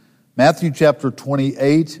Matthew chapter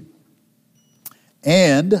 28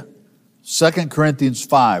 and 2 Corinthians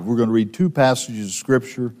 5. We're going to read two passages of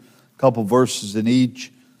Scripture, a couple verses in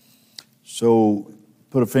each. So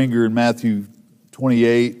put a finger in Matthew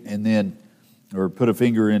 28 and then, or put a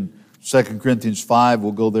finger in 2 Corinthians 5.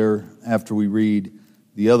 We'll go there after we read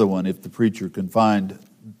the other one, if the preacher can find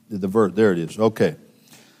the verse. There it is. Okay.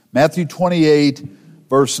 Matthew 28,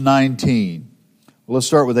 verse 19. Well, let's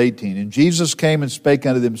start with 18. And Jesus came and spake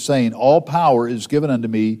unto them, saying, All power is given unto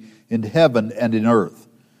me in heaven and in earth.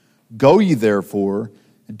 Go ye therefore,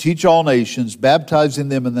 and teach all nations, baptizing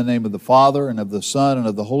them in the name of the Father, and of the Son, and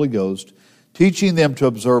of the Holy Ghost, teaching them to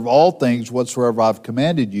observe all things whatsoever I've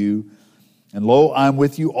commanded you. And lo, I am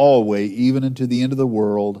with you always, even unto the end of the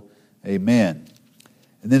world. Amen.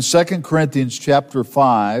 And then 2 Corinthians chapter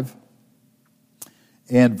 5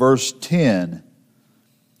 and verse 10.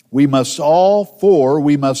 We must all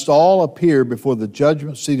appear before the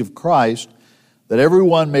judgment seat of Christ, that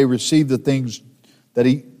everyone may receive the things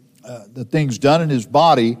done in his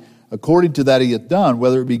body according to that he hath done,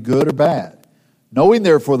 whether it be good or bad. Knowing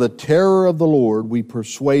therefore the terror of the Lord, we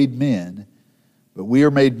persuade men, but we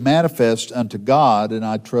are made manifest unto God, and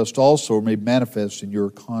I trust also are made manifest in your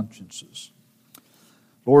consciences.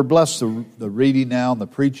 Lord, bless the reading now and the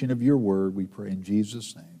preaching of your word, we pray in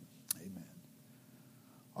Jesus' name. Amen.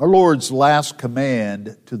 Our Lord's last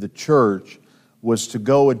command to the church was to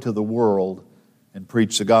go into the world and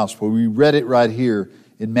preach the gospel. We read it right here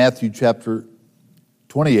in Matthew chapter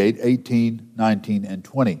 28, 18, 19, and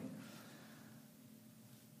 20.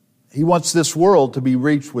 He wants this world to be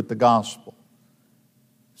reached with the gospel.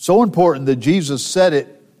 So important that Jesus said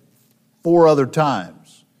it 4 other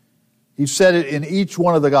times. He said it in each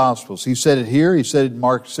one of the Gospels. He said it here. He said it in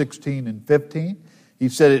Mark 16 and 15. He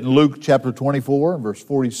said it in Luke chapter 24 and verse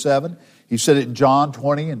 47. He said it in John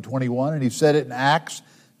 20 and 21. And he said it in Acts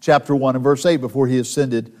chapter 1 and verse 8 before he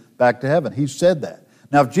ascended back to heaven. He said that.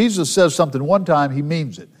 Now, if Jesus says something one time, he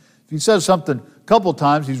means it. If he says something a couple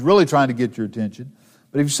times, he's really trying to get your attention.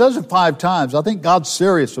 But if he says it 5 times, I think God's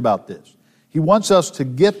serious about this. He wants us to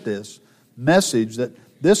get this message that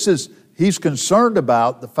he's concerned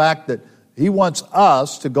about the fact that he wants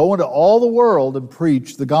us to go into all the world and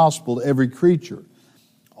preach the gospel to every creature.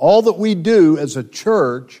 All that we do as a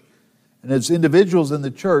church and as individuals in the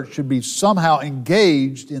church should be somehow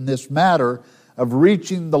engaged in this matter of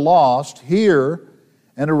reaching the lost here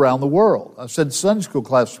and around the world. I said in Sunday school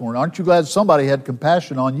class this morning, aren't you glad somebody had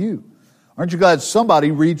compassion on you? Aren't you glad somebody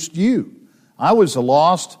reached you? I was a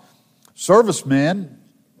lost serviceman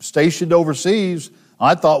stationed overseas.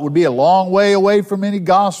 I thought would be a long way away from any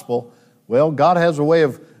gospel. Well, God has a way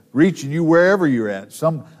of reaching you wherever you're at.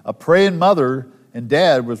 A praying mother and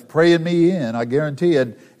dad was praying me in, I guarantee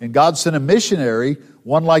it. And God sent a missionary,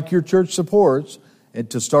 one like your church supports, and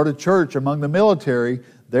to start a church among the military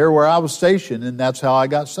there where I was stationed, and that's how I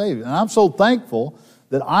got saved. And I'm so thankful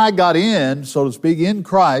that I got in, so to speak, in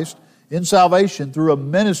Christ, in salvation, through a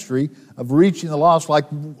ministry of reaching the lost like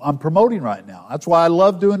I'm promoting right now. That's why I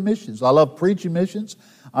love doing missions. I love preaching missions.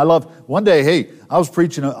 One day, I was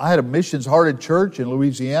preaching, I had a missions-hearted church in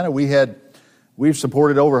Louisiana. We've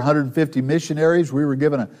supported over 150 missionaries. We were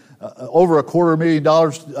given over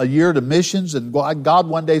 $250,000 a year to missions, and God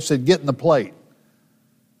one day said, get in the plate.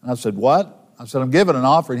 And I said, what? I said, I'm giving an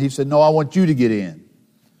offering. He said, no, I want you to get in.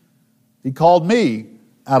 He called me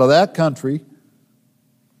out of that country,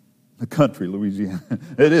 Louisiana.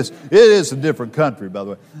 It is a different country, by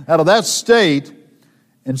the way. Out of that state,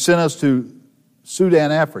 and sent us to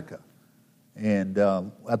Sudan, Africa. And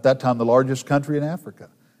at that time, the largest country in Africa.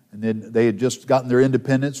 And then they had just gotten their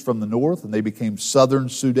independence from the north, and they became Southern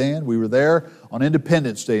Sudan. We were there on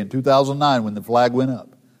Independence Day in 2009 when the flag went up.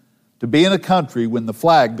 To be in a country when the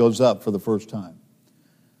flag goes up for the first time.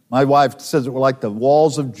 My wife says it was like the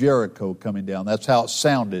walls of Jericho coming down. That's how it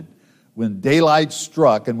sounded when daylight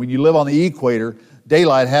struck. And when you live on the equator,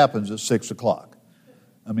 daylight happens at 6 o'clock.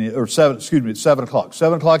 It's 7 o'clock.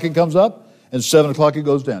 7 o'clock it comes up, and 7 o'clock it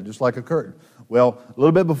goes down, just like a curtain. Well, a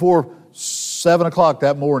little bit before 7 o'clock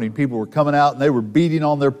that morning, people were coming out, and they were beating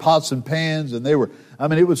on their pots and pans, and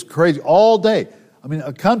it was crazy all day.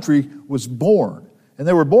 A country was born, and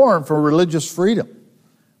they were born for religious freedom.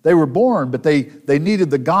 They were born, but they needed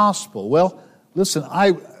the gospel. Well, listen,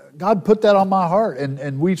 God put that on my heart,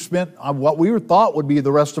 and we spent what we thought would be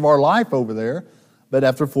the rest of our life over there. But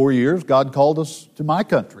after 4 years, God called us to my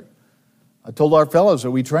country. I told our fellows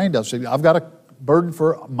that we trained, I said, I've got a burden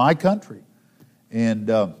for my country. And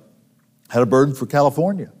had a burden for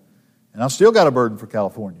California. And I've still got a burden for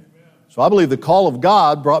California. So I believe the call of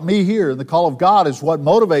God brought me here, and the call of God is what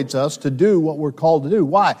motivates us to do what we're called to do.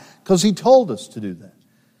 Why? Because He told us to do that.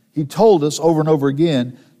 He told us over and over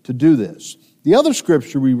again to do this. The other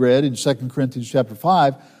scripture we read in 2 Corinthians chapter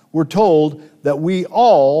 5, we're told that we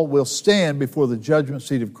all will stand before the judgment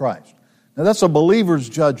seat of Christ. Now that's a believer's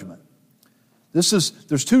judgment.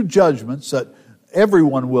 There's two judgments that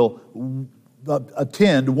everyone will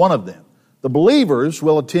attend, one of them. The believers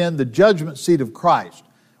will attend the judgment seat of Christ.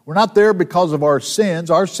 We're not there because of our sins.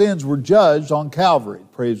 Our sins were judged on Calvary,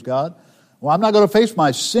 praise God. Well, I'm not going to face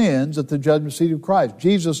my sins at the judgment seat of Christ.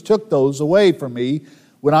 Jesus took those away from me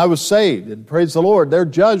when I was saved. And praise the Lord, they're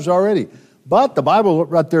judged already. But the Bible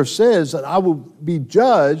right there says that I will be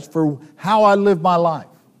judged for how I live my life.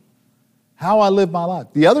 How I live my life.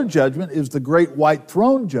 The other judgment is the great white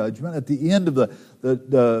throne judgment at the end of the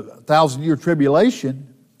 1,000-year tribulation,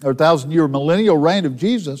 or 1,000-year millennial reign of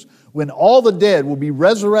Jesus, when all the dead will be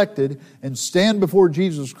resurrected and stand before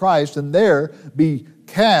Jesus Christ and there be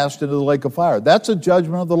cast into the lake of fire. That's a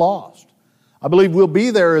judgment of the lost. I believe we'll be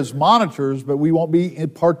there as monitors, but we won't be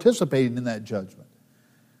participating in that judgment.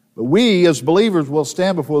 But we, as believers, will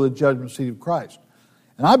stand before the judgment seat of Christ.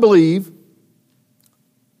 And I believe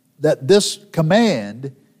that this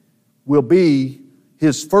command will be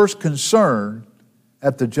his first concern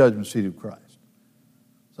at the judgment seat of Christ.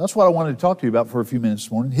 So that's what I wanted to talk to you about for a few minutes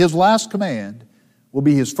this morning. His last command will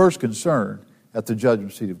be his first concern at the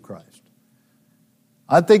judgment seat of Christ.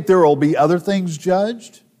 I think there will be other things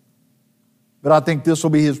judged, but I think this will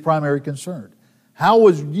be his primary concern. How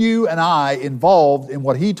was you and I involved in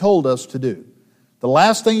what he told us to do? The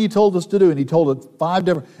last thing he told us to do, and he told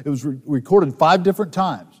it was recorded 5 different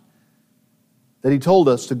times, that he told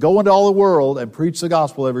us to go into all the world and preach the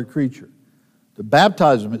gospel to every creature. To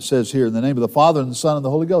baptize them, it says here, in the name of the Father and the Son and the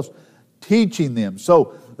Holy Ghost, teaching them.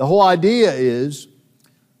 So the whole idea is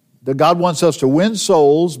that God wants us to win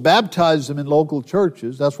souls, baptize them in local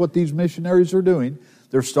churches. That's what these missionaries are doing.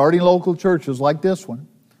 They're starting local churches like this one.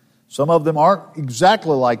 Some of them aren't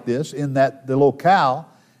exactly like this in that the locale.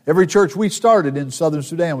 Every church we started in southern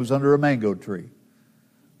Sudan was under a mango tree.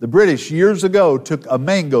 The British years ago took a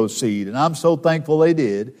mango seed, and I'm so thankful they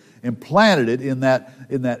did, and planted it in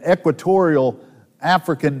that equatorial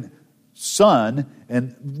African sun,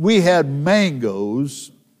 and we had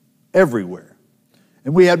mangoes everywhere.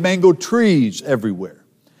 And we had mango trees everywhere.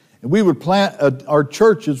 And we would plant, our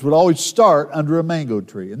churches would always start under a mango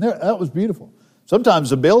tree. And that was beautiful. Sometimes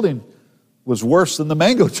the building was worse than the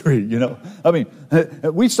mango tree, you know. I mean,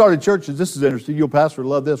 we started churches, this is interesting, you'll pastor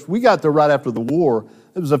love this. We got there right after the war.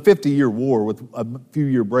 It was a 50-year war with a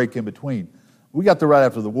few-year break in between. We got there right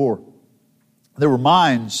after the war. There were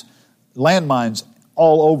mines, landmines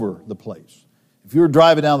all over the place. If you were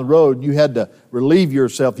driving down the road and you had to relieve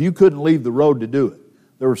yourself, you couldn't leave the road to do it.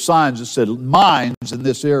 There were signs that said, mines in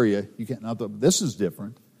this area. You can't. I thought, this is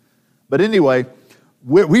different. But anyway,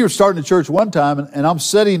 we were starting a church one time, and I'm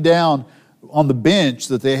sitting down on the bench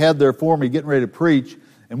that they had there for me, getting ready to preach.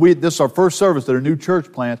 And this is our first service at a new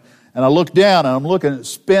church plant. And I look down, and I'm looking at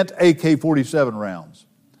spent AK-47 rounds.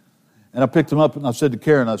 And I picked them up, and I said to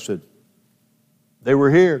Karen, I said, they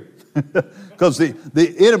were here. Because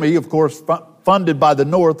the enemy, of course, funded by the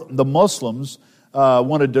North, the Muslims,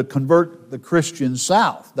 wanted to convert the Christians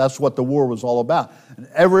south. That's what the war was all about. And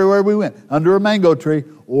everywhere we went, under a mango tree,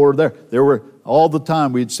 or there were, all the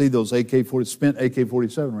time we'd see those spent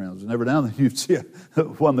AK-47 rounds. And every now and then you'd see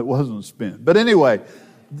one that wasn't spent. But anyway,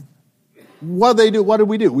 what did they do? What did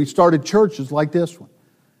we do? We started churches like this one,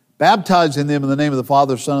 baptizing them in the name of the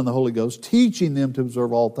Father, Son, and the Holy Ghost, teaching them to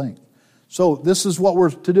observe all things. So this is what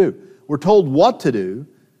we're to do. We're told what to do,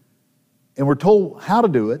 and we're told how to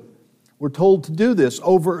do it. We're told to do this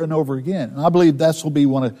over and over again. And I believe this will be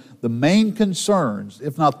one of the main concerns,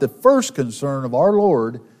 if not the first concern of our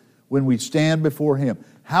Lord when we stand before Him.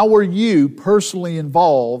 How are you personally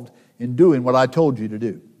involved in doing what I told you to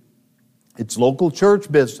do? It's local church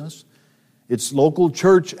business. It's local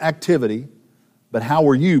church activity. But how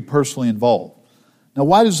are you personally involved? Now,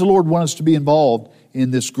 why does the Lord want us to be involved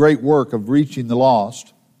in this great work of reaching the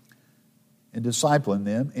lost and discipling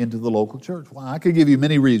them into the local church? Well, I could give you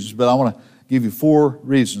many reasons, but I want to give you 4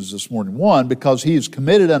 reasons this morning. One, because He has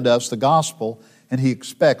committed unto us the gospel and He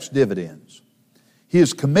expects dividends. He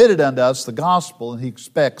has committed unto us the gospel and He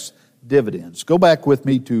expects dividends. Go back with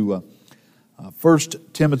me to 1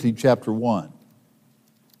 Timothy chapter 1.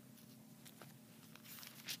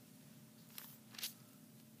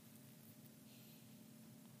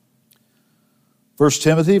 1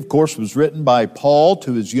 Timothy, of course, was written by Paul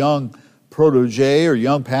to his young protege or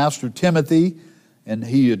young pastor Timothy, and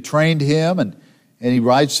he had trained him, and he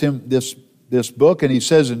writes him this book, and he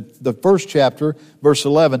says in the first chapter, verse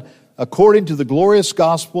 11, according to the glorious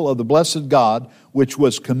gospel of the blessed God, which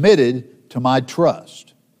was committed to my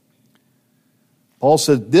trust. Paul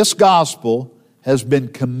said, this gospel has been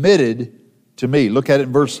committed to me. Look at it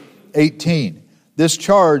in verse 18. This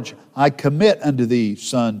charge I commit unto thee,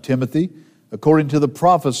 son Timothy, according to the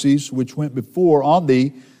prophecies which went before on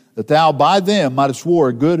thee, that thou by them mightest war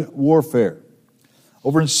a good warfare.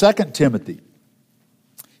 Over in 2 Timothy,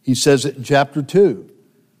 he says it in chapter 2,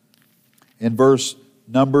 in verse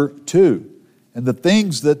number 2. And the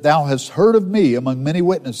things that thou hast heard of me among many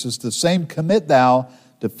witnesses, the same commit thou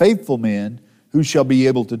to faithful men who shall be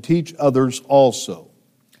able to teach others also.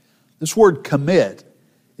 This word commit,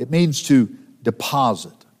 it means to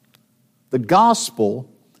deposit. The gospel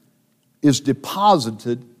is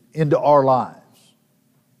deposited into our lives.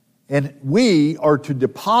 And we are to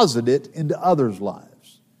deposit it into others'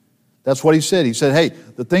 lives. That's what he said. He said, hey,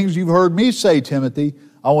 the things you've heard me say, Timothy,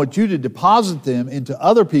 I want you to deposit them into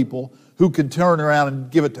other people who can turn around and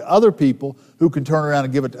give it to other people, who can turn around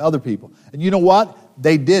and give it to other people. And you know what?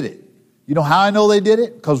 They did it. You know how I know they did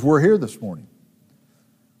it? Because we're here this morning.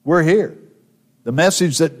 We're here. The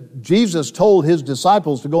message that Jesus told his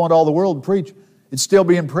disciples to go into all the world and preach, it's still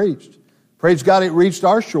being preached. Praise God, it reached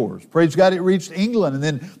our shores. Praise God, it reached England. And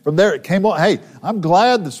then from there it came on. Hey, I'm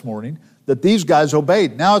glad this morning that these guys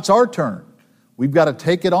obeyed. Now it's our turn. We've got to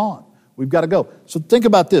take it on. We've got to go. So think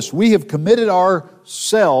about this. We have committed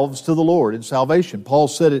ourselves to the Lord in salvation. Paul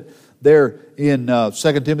said it there in 2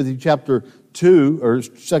 Timothy chapter 2, or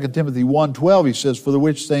 2 Timothy 1:12. He says, for the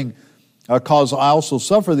which thing cause I also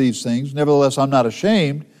suffer these things. Nevertheless, I'm not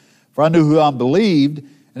ashamed, for I knew who I believed,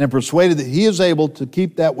 and am persuaded that he is able to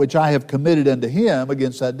keep that which I have committed unto him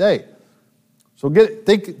against that day. So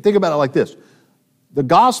think about it like this. The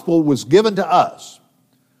gospel was given to us.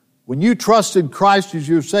 When you trusted Christ as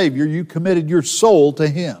your Savior, you committed your soul to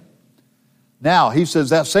him. Now, he says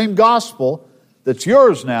that same gospel that's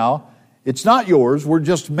yours now, it's not yours. We're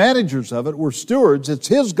just managers of it. We're stewards. It's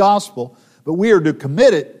his gospel, but we are to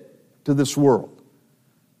commit it to this world.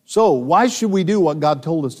 So why should we do what God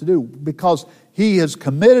told us to do? Because he has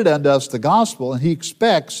committed unto us the gospel, and he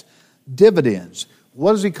expects dividends.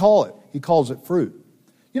 What does he call it? He calls it fruit.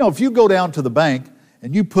 You know, if you go down to the bank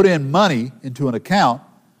and you put in money into an account,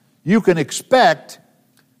 you can expect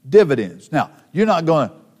dividends. Now,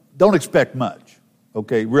 don't expect much,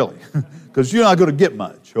 okay, really, because you're not going to get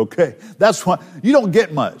much, okay? That's why you don't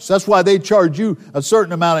get much. That's why they charge you a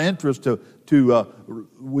certain amount of interest to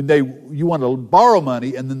when you want to borrow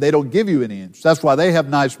money, and then they don't give you any interest. That's why they have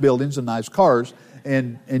nice buildings and nice cars,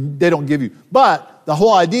 and they don't give you. But the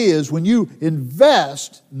whole idea is when you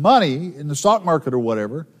invest money in the stock market or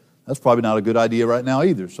whatever, that's probably not a good idea right now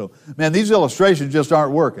either. So, man, these illustrations just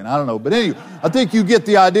aren't working. I don't know. But anyway, I think you get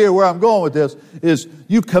the idea where I'm going with this, is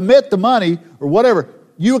you commit the money or whatever,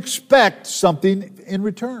 you expect something in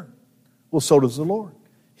return. Well, so does the Lord.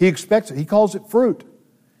 He expects it. He calls it fruit.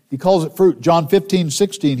 He calls it fruit. John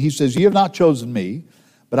 15:16, he says, ye have not chosen me,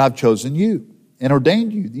 but I've chosen you and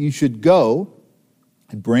ordained you that you should go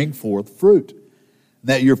and bring forth fruit, and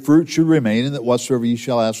that your fruit should remain, and that whatsoever ye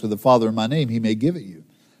shall ask of the Father in my name, he may give it you.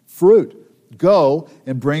 Fruit. Go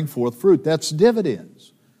and bring forth fruit. That's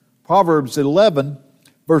dividends. Proverbs 11,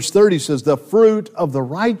 verse 30 says, the fruit of the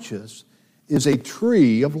righteous is a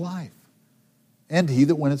tree of life, and he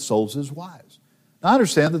that winneth souls is wise. Now, I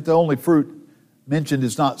understand that the only fruit mentioned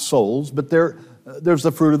is not souls, but there's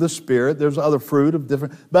the fruit of the Spirit. There's other fruit of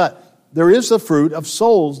different, but there is the fruit of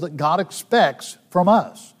souls that God expects from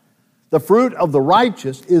us. The fruit of the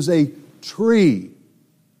righteous is a tree.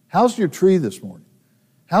 How's your tree this morning?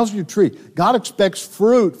 How's your tree? God expects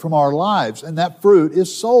fruit from our lives, and that fruit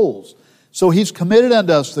is souls. So he's committed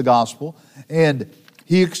unto us the gospel, and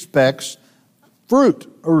he expects fruit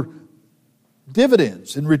or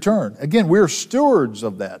dividends in return. Again, we're stewards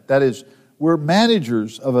of that. That is, we're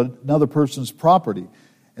managers of another person's property.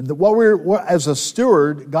 And as a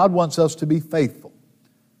steward, God wants us to be faithful.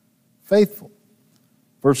 Faithful.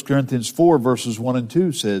 1 Corinthians 4, verses 1 and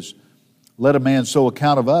 2 says, let a man so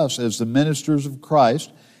account of us as the ministers of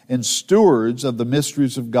Christ and stewards of the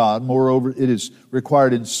mysteries of God. Moreover, it is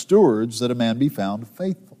required in stewards that a man be found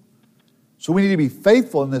faithful. So we need to be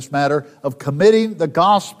faithful in this matter of committing the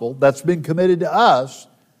gospel that's been committed to us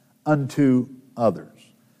unto others.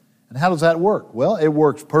 And how does that work? Well, it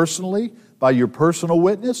works personally by your personal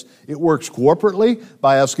witness. It works corporately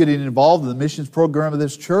by us getting involved in the missions program of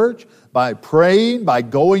this church, by praying, by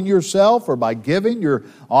going yourself, or by giving your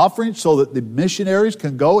offering so that the missionaries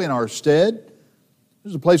can go in our stead.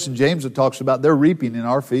 There's a place in James that talks about they're reaping in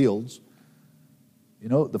our fields. You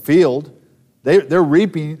know, the field, they're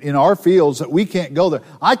reaping in our fields that we can't go there.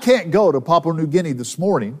 I can't go to Papua New Guinea this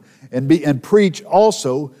morning and preach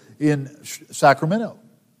also in Sacramento.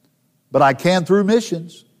 But I can through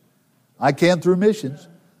missions. I can through missions.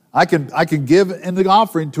 I can give in the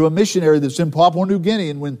offering to a missionary that's in Papua New Guinea,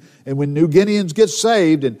 and when New Guineans get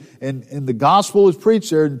saved and the gospel is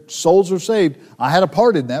preached there and souls are saved, I had a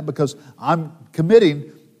part in that because I'm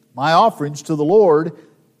committing my offerings to the Lord,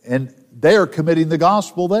 and they're committing the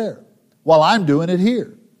gospel there while I'm doing it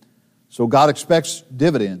here. So God expects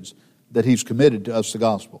dividends that He's committed to us the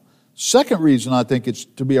gospel. Second reason I think it's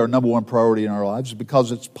to be our number one priority in our lives is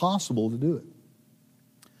because it's possible to do it.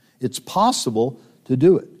 It's possible to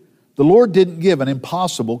do it. The Lord didn't give an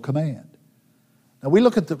impossible command. Now we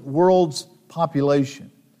look at the world's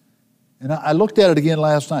population, and I looked at it again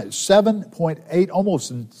last night. 7.8,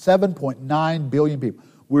 almost 7.9 billion people.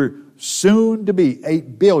 We're soon to be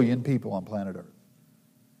 8 billion people on planet Earth.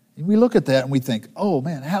 And we look at that and we think, oh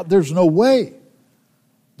man, there's no way.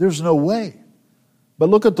 There's no way. But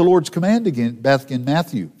look at the Lord's command again, back in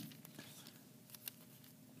Matthew.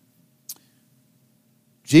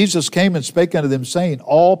 Jesus came and spake unto them, saying,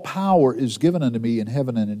 all power is given unto me in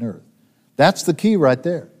heaven and in earth. That's the key right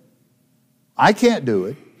there. I can't do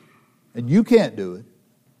it, and you can't do it,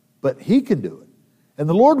 but He can do it. And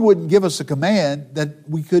the Lord wouldn't give us a command that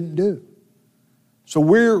we couldn't do. So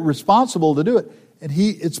we're responsible to do it, and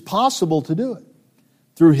it's possible to do it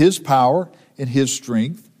through His power and His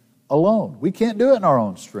strength alone. We can't do it in our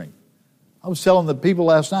own strength. I was telling the people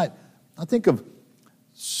last night, I think of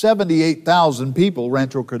 78,000 people,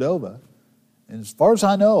 Rancho Cordova. And as far as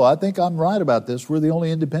I know, I think I'm right about this, we're the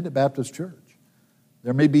only independent Baptist church.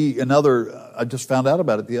 There may be another, I just found out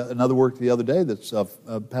about it, another work the other day that's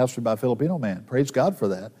pastored by a Filipino man. Praise God for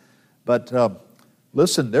that. But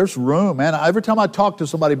listen, there's room, man. Every time I talk to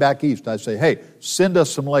somebody back east, I say, hey, send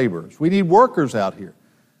us some laborers. We need workers out here.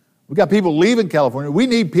 We got people leaving California. We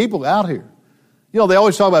need people out here. You know, they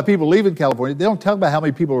always talk about people leaving California. They don't talk about how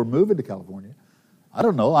many people are moving to California. I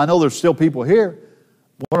don't know. I know there's still people here.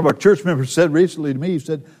 One of our church members said recently to me, he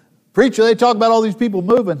said, preacher, they talk about all these people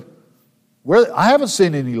moving. I haven't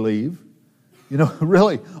seen any leave. You know,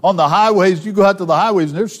 really, on the highways, you go out to the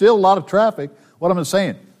highways and there's still a lot of traffic. What am I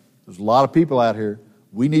saying? There's a lot of people out here.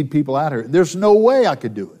 We need people out here. There's no way I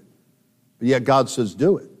could do it. But yet God says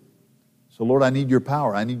do it. So Lord, I need your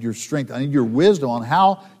power. I need your strength. I need your wisdom on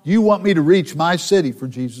how you want me to reach my city for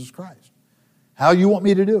Jesus Christ. How you want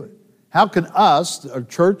me to do it. How can our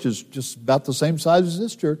church is just about the same size as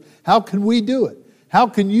this church, how can we do it? How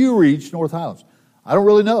can you reach North Highlands? I don't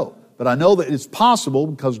really know, but I know that it's possible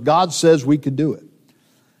because God says we can do it.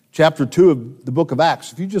 Chapter 2 of the book of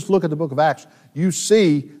Acts, if you just look at the book of Acts, you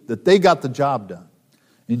see that they got the job done.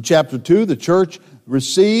 In chapter 2, the church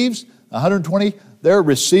receives, 120 there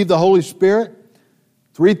receive the Holy Spirit.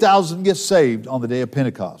 3,000 get saved on the day of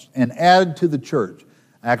Pentecost and added to the church.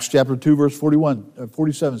 Acts chapter 2, verse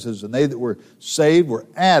 47 says, and they that were saved were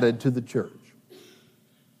added to the church.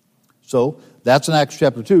 So that's in Acts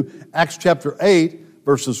chapter 2. Acts chapter 8,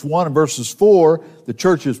 verses 1 and verses 4, the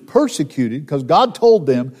church is persecuted because God told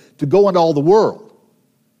them to go into all the world.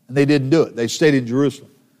 And they didn't do it. They stayed in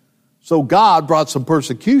Jerusalem. So God brought some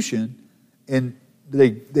persecution, and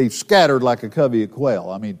they scattered like a covey of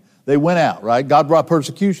quail. I mean, they went out, right? God brought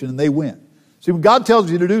persecution, and they went. See, when God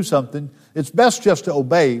tells you to do something, it's best just to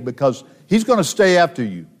obey because He's going to stay after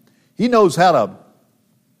you. He knows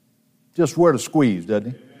just where to squeeze,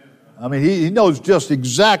 doesn't He? I mean, He knows just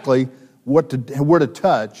exactly where to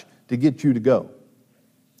touch to get you to go.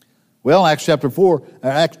 Well, Acts chapter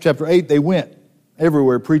 8, they went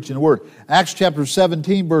everywhere preaching the word. Acts chapter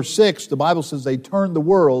 17, verse 6, the Bible says they turned the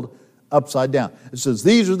world upside down. It says,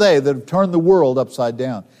 these are they that have turned the world upside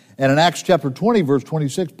down. And in Acts chapter 20, verse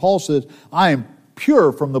 26, Paul says, I am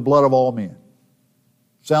pure from the blood of all men.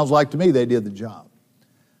 Sounds like to me they did the job.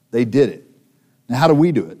 They did it. Now, how do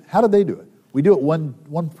we do it? How did they do it? We do it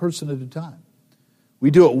one person at a time.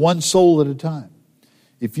 We do it one soul at a time.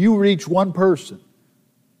 If you reach one person,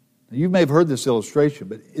 now you may have heard this illustration,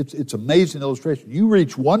 but it's an amazing illustration. You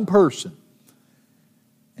reach one person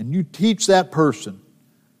and you teach that person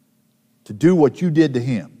to do what you did to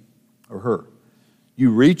him or her.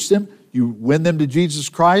 You reach them, you win them to Jesus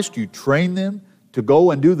Christ, you train them to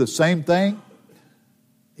go and do the same thing.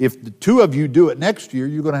 If the two of you do it next year,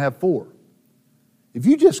 you're going to have 4. If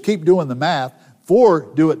you just keep doing the math,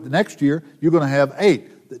 4 do it the next year, you're going to have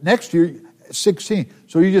 8. The next year, 16.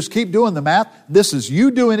 So you just keep doing the math. This is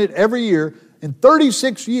you doing it every year. In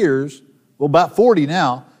 36 years, well, about 40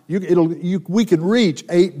 now, we can reach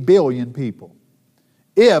 8 billion people.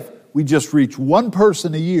 If we just reach one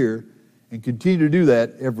person a year and continue to do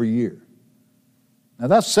that every year. Now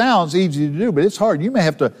that sounds easy to do, but it's hard. You may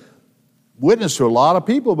have to witness to a lot of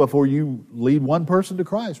people before you lead one person to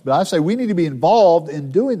Christ. But I say we need to be involved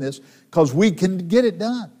in doing this because we can get it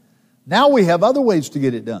done. Now we have other ways to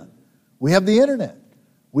get it done. We have the internet.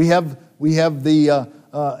 We have the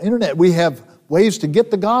internet. We have ways to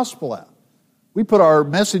get the gospel out. We put our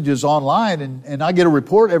messages online, and I get a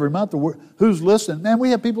report every month of who's listening. Man,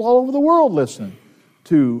 we have people all over the world listening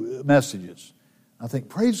to messages. I think,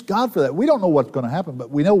 praise God for that. We don't know what's going to happen,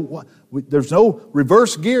 but we know there's no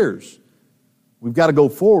reverse gears. We've got to go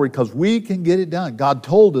forward because we can get it done. God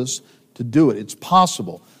told us to do it. It's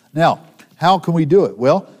possible. Now, how can we do it?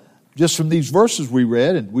 Well, just from these verses we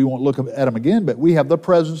read, and we won't look at them again, but we have the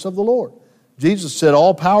presence of the Lord. Jesus said,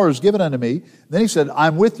 all power is given unto me. Then he said,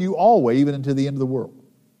 I'm with you always, even unto the end of the world.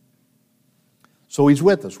 So he's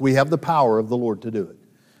with us. We have the power of the Lord to do it.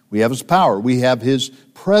 We have his power. We have his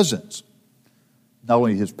presence. Not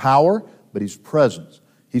only his power, but his presence.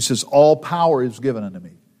 He says, all power is given unto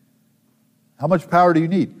me. How much power do you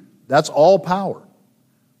need? That's all power.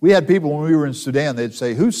 We had people when we were in Sudan, they'd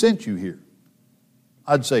say, who sent you here?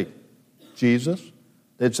 I'd say, Jesus.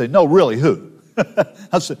 They'd say, no, really, who?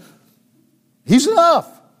 I'd say, he's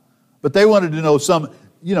enough. But they wanted to know some,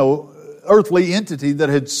 earthly entity that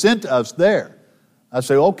had sent us there. I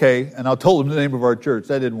say, okay, and I told them the name of our church.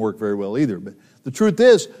 That didn't work very well either. But the truth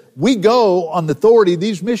is, we go on the authority,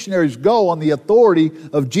 these missionaries go on the authority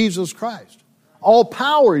of Jesus Christ. All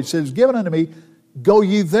power, he says, given unto me, go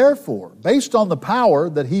ye therefore. Based on the power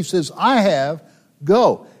that he says, I have,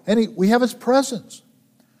 go. And we have his presence.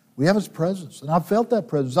 We have his presence. And I've felt that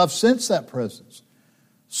presence. I've sensed that presence.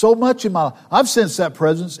 So much in my life. I've sensed that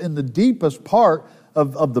presence in the deepest part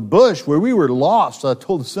of the bush where we were lost. I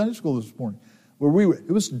told the Sunday school this morning.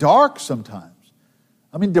 It was dark sometimes.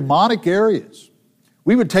 I mean, demonic areas.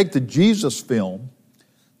 We would take the Jesus film.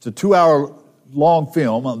 It's a 2-hour-long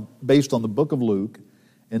film based on the book of Luke.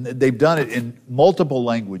 And they've done it in multiple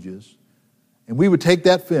languages. And we would take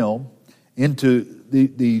that film into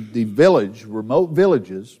the village, remote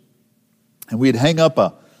villages, and we'd hang up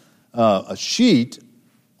a sheet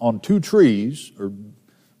on 2 trees, or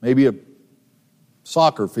maybe a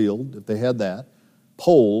soccer field, if they had that,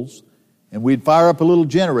 poles, and we'd fire up a little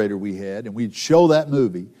generator we had, and we'd show that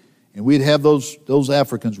movie, and we'd have those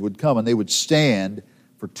Africans would come, and they would stand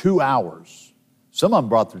for 2 hours. Some of them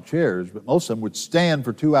brought their chairs, but most of them would stand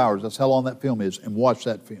for 2 hours. That's how long that film is, and watch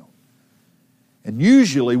that film. And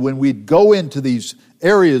usually when we'd go into these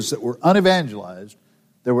areas that were unevangelized,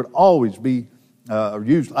 there would always be,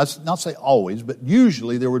 usually, I not say always, but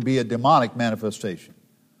usually there would be a demonic manifestation.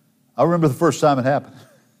 I remember the first time it happened.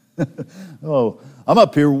 I'm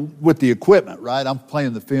up here with the equipment, right? I'm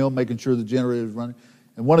playing the film, making sure the generator is running.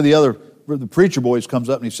 And one of the preacher boys comes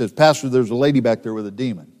up and he says, Pastor, there's a lady back there with a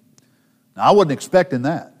demon. Now, I wasn't expecting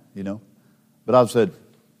that, But I said,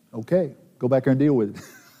 okay, go back there and deal with it.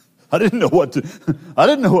 I didn't know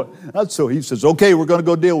what. So he says, okay, we're going to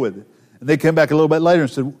go deal with it. And they came back a little bit later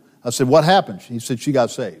and I said, what happened? He said, she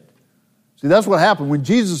got saved. See, that's what happened. When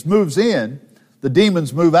Jesus moves in, the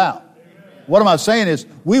demons move out. What am I saying is,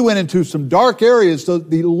 we went into some dark areas, the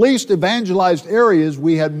least evangelized areas,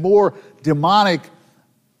 we had more demonic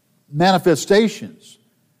manifestations.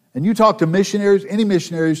 And you talk to missionaries, any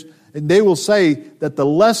missionaries, and they will say that the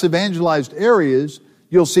less evangelized areas,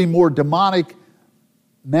 you'll see more demonic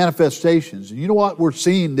manifestations. And you know what? We're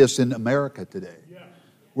seeing this in America today.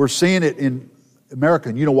 We're seeing it in America.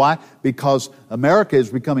 And you know why? Because America is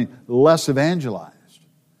becoming less evangelized.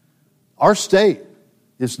 Our state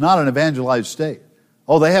is not an evangelized state.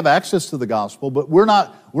 Oh, they have access to the gospel, but we're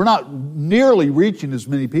not nearly reaching as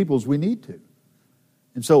many people as we need to.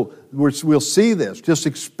 And so we'll see this. Just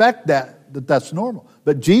expect that's normal.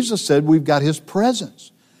 But Jesus said we've got his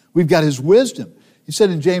presence. We've got his wisdom. He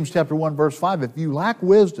said in James chapter 1, verse 5, if you lack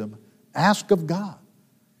wisdom, ask of God.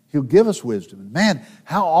 He'll give us wisdom. And man,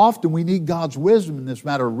 how often we need God's wisdom in this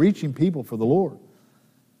matter of reaching people for the Lord.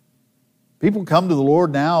 People come to the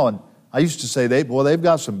Lord now, and I used to say, they've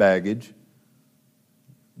got some baggage.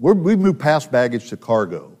 We've moved past baggage to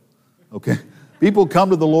cargo. Okay? People come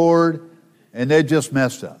to the Lord, and they just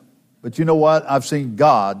messed up. But you know what? I've seen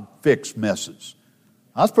God fix messes.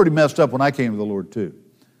 I was pretty messed up when I came to the Lord too.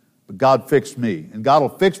 But God fixed me, and God will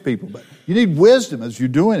fix people. But you need wisdom as you're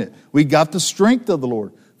doing it. We got the strength of the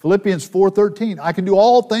Lord. Philippians 4:13, I can do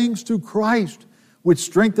all things through Christ, which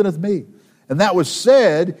strengtheneth me. And that was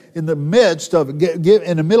said in the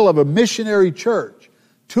middle of a missionary church,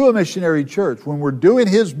 to a missionary church. When we're doing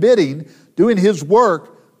his bidding, doing his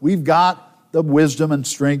work, we've got the wisdom and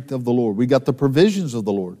strength of the Lord. We've got the provisions of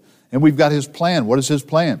the Lord. And we've got his plan. What is his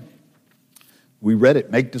plan? We read it.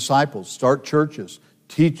 Make disciples, start churches,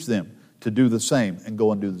 teach them to do the same, and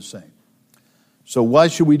go and do the same. So why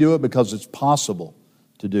should we do it? Because it's possible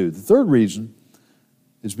to do. The third reason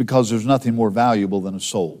is because there's nothing more valuable than a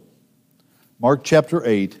soul. Mark chapter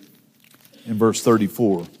 8 and verse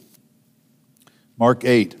 34. Mark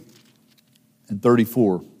 8 and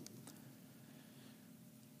 34.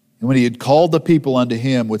 And when he had called the people unto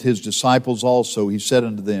him with his disciples also, he said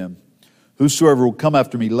unto them, Whosoever will come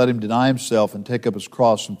after me, let him deny himself and take up his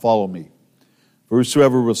cross and follow me. For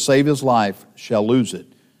whosoever will save his life shall lose it.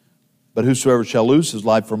 But whosoever shall lose his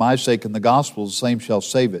life for my sake and the gospel, the same shall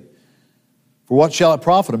save it. For what shall it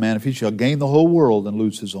profit a man if he shall gain the whole world and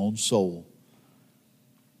lose his own soul?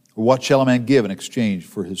 Or what shall a man give in exchange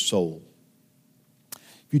for his soul?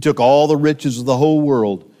 If you took all the riches of the whole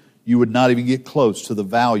world, you would not even get close to the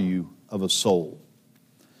value of a soul.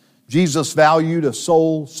 Jesus valued a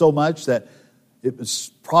soul so much that it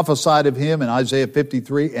was prophesied of him in Isaiah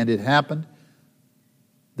 53, and it happened,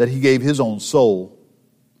 that he gave his own soul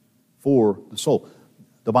for the soul.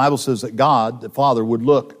 The Bible says that God, the Father, would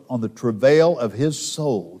look on the travail of his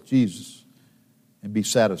soul, Jesus, and be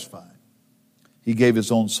satisfied. He gave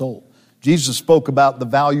his own soul. Jesus spoke about the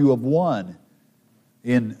value of one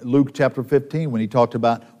in Luke chapter 15 when he talked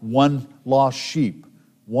about one lost sheep,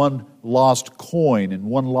 one lost coin, and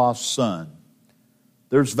one lost son.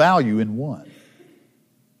 There's value in one.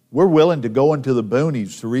 We're willing to go into the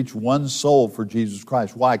boonies to reach one soul for Jesus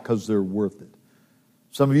Christ. Why? Because they're worth it.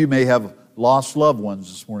 Some of you may have lost loved ones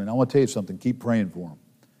this morning. I want to tell you something. Keep praying for them.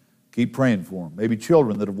 Keep praying for them. Maybe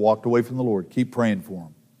children that have walked away from the Lord. Keep praying for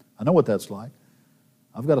them. I know what that's like.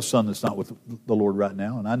 I've got a son that's not with the Lord right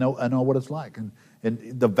now, and I know what it's like.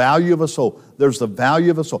 And the value of a soul, there's the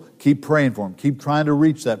value of a soul. Keep praying for them. Keep trying to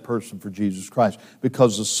reach that person for Jesus Christ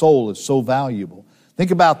because the soul is so valuable.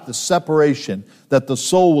 Think about the separation that the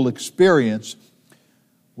soul will experience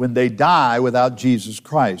when they die without Jesus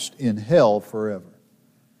Christ in hell forever.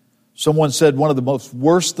 Someone said one of the most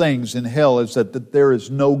worst things in hell is that there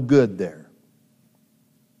is no good there.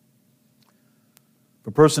 If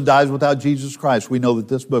a person dies without Jesus Christ, we know that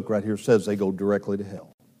this book right here says they go directly to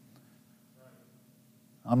hell.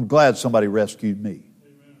 I'm glad somebody rescued me.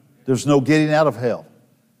 There's no getting out of hell.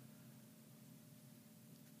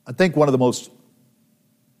 I think one of the most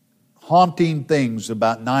haunting things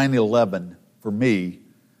about 9/11 for me,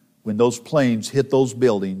 when those planes hit those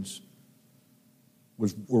buildings,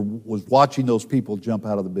 was watching those people jump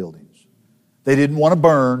out of the buildings. They didn't want to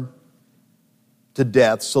burn to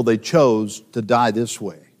death, so they chose to die this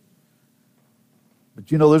way.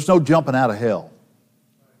 But you know, there's no jumping out of hell.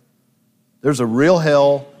 There's a real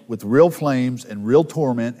hell with real flames and real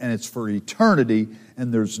torment, and it's for eternity,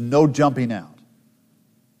 and there's no jumping out.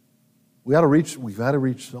 We've got to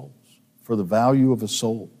reach souls for the value of a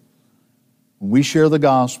soul. When we share the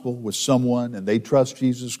gospel with someone and they trust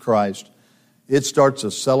Jesus Christ, it starts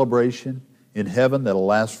a celebration in heaven that'll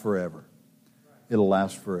last forever. It'll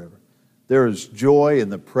last forever. There is joy in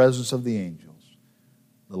the presence of the angels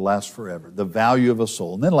that'll last forever. The value of a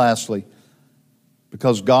soul. And then lastly,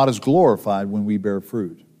 because God is glorified when we bear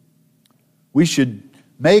fruit. We should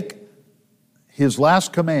make His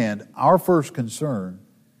last command our first concern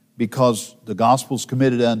because the gospel's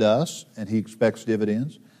committed unto us and He expects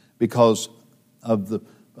dividends, because of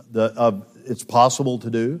it's possible to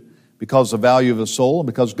do, because of the value of the soul, and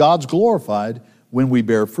because God's glorified when we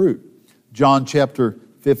bear fruit. John chapter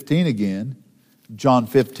 15 again, John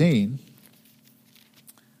 15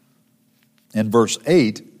 and verse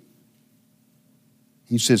 8,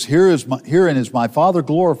 he says, Herein is my Father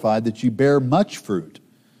glorified, that you bear much fruit,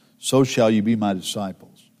 so shall you be my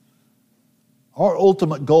disciples. Our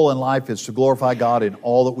ultimate goal in life is to glorify God in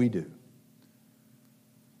all that we do.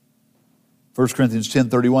 1 Corinthians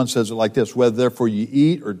 10:31 says it like this, Whether therefore you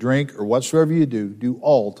eat or drink or whatsoever you do, do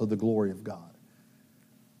all to the glory of God.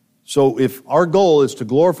 So if our goal is to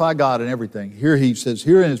glorify God in everything, here he says,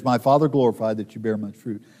 Herein is my Father glorified, that you bear much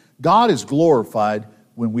fruit. God is glorified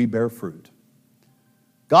when we bear fruit.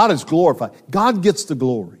 God is glorified. God gets the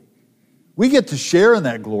glory. We get to share in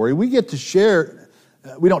that glory. We get to share,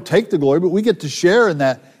 we don't take the glory, but we get to share in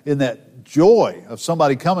that joy of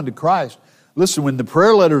somebody coming to Christ. Listen, when the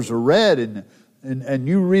prayer letters are read and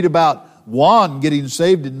you read about Juan getting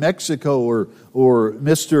saved in Mexico or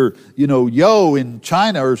Mr. Yo in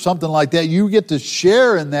China or something like that, you get to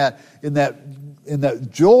share in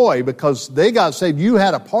that joy because they got saved. You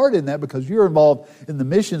had a part in that because you're involved in the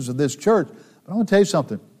missions of this church. But I want to tell you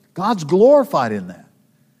something. God's glorified in that.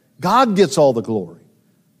 God gets all the glory.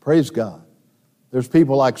 Praise God. There's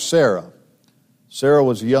people like Sarah. Sarah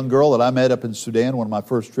was a young girl that I met up in Sudan, one of my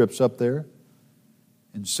first trips up there.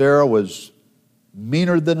 And Sarah was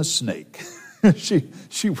meaner than a snake.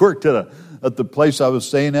 She worked at the place I was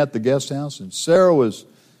staying at, the guest house. And Sarah was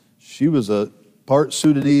a part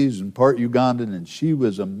Sudanese and part Ugandan. And she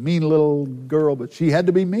was a mean little girl, but she had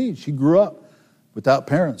to be mean. She grew up without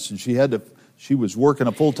parents, and she was working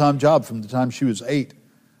a full-time job from the time she was 8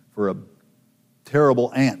 for a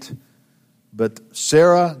terrible aunt. But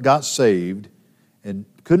Sarah got saved and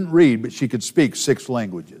couldn't read, but she could speak 6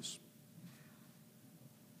 languages.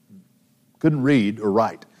 Couldn't read or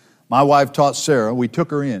write. My wife taught Sarah. We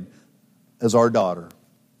took her in as our daughter.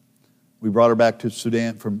 We brought her back to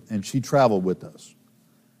Sudan, and she traveled with us.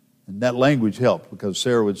 And that language helped, because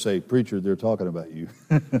Sarah would say, "Preacher, they're talking about you."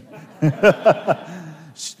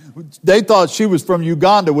 They thought she was from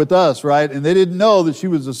Uganda with us, right? And they didn't know that she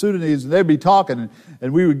was a Sudanese, and they'd be talking,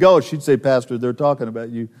 and we would go. She'd say, "Pastor, they're talking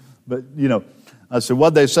about you." But, I said,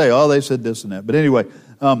 "What'd they say?" "Oh, they said this and that." But anyway,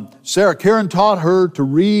 Karen taught her to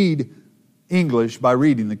read English by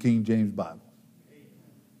reading the King James Bible.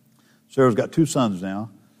 Sarah's got 2 sons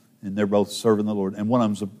now, and they're both serving the Lord. And one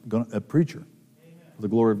of them's a preacher for the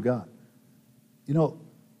glory of God.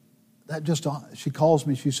 She calls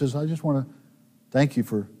me, she says, "I just want to thank you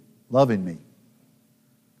for loving me."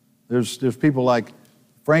 There's people like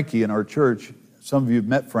Frankie in our church. Some of you have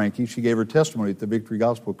met Frankie. She gave her testimony at the Victory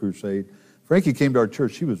Gospel Crusade. Frankie came to our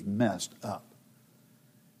church. She was messed up.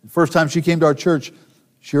 The first time she came to our church,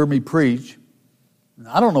 she heard me preach.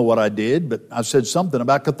 I don't know what I did, but I said something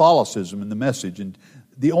about Catholicism in the message. And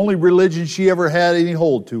the only religion she ever had any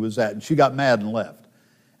hold to was that. And she got mad and left.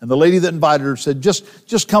 And the lady that invited her said,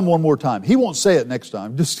 just come one more time. He won't say it next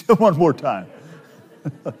time. Just come one more time.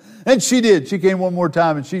 And she did. She came one more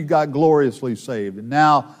time, and she got gloriously saved. And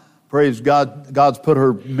now, praise God, God's put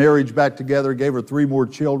her marriage back together, gave her 3 more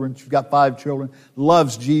children. She's got 5 children,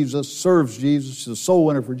 loves Jesus, serves Jesus. She's a soul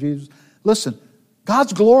winner for Jesus. Listen,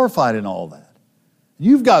 God's glorified in all that.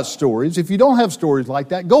 You've got stories. If you don't have stories like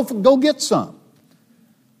that, go get some.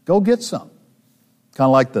 Go get some. Kind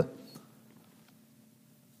of like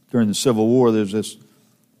during the Civil War, there's this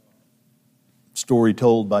story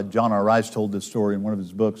told by John R. Rice, told this story in one of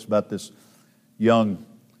his books about this young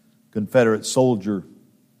Confederate soldier,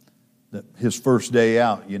 that his first day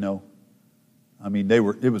out, I mean,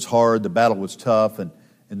 it was hard, the battle was tough, and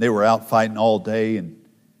they were out fighting all day,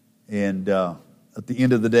 and at the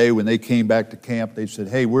end of the day, when they came back to camp, they said,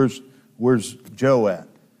 "Hey, where's Joe at?"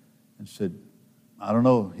 And said, "I don't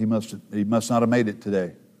know. He must not have made it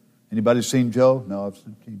today." "Anybody seen Joe?" "No, I've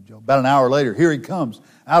seen Joe." About an hour later, here he comes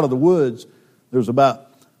out of the woods. There's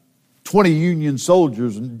about 20 Union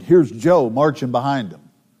soldiers, and here's Joe marching behind them.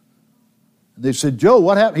 And they said, "Joe,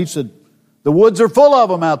 what happened?" He said, "The woods are full of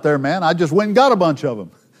them out there, man. I just went and got a bunch of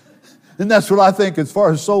them." And that's what I think as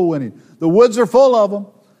far as soul winning. The woods are full of them,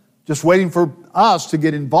 just waiting for us to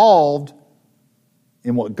get involved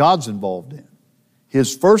in what God's involved in.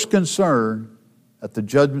 His first concern at the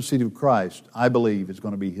judgment seat of Christ, I believe, is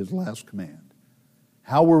going to be his last command.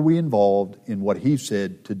 How were we involved in what he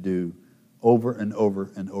said to do over and over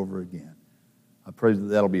and over again? I pray that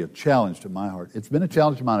that'll be a challenge to my heart. It's been a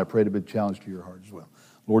challenge to mine. I pray it'll be a challenge to your heart as well.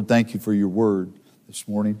 Lord, thank you for your word this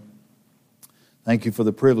morning. Thank you for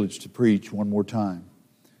the privilege to preach one more time.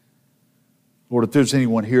 Lord, if there's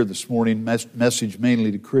anyone here this morning, message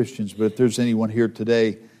mainly to Christians, but if there's anyone here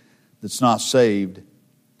today that's not saved,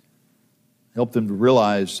 help them to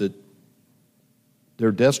realize that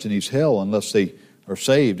their destiny's hell unless they are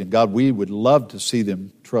saved. And God, we would love to see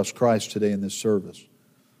them trust Christ today in this service.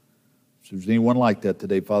 If there's anyone like that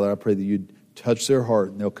today, Father, I pray that you'd touch their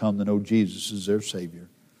heart and they'll come to know Jesus as their Savior.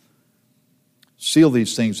 Seal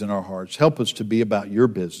these things in our hearts. Help us to be about your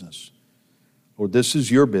business. Lord, this is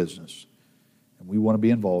your business, and we want to be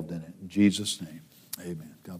involved in it. In Jesus' name, amen.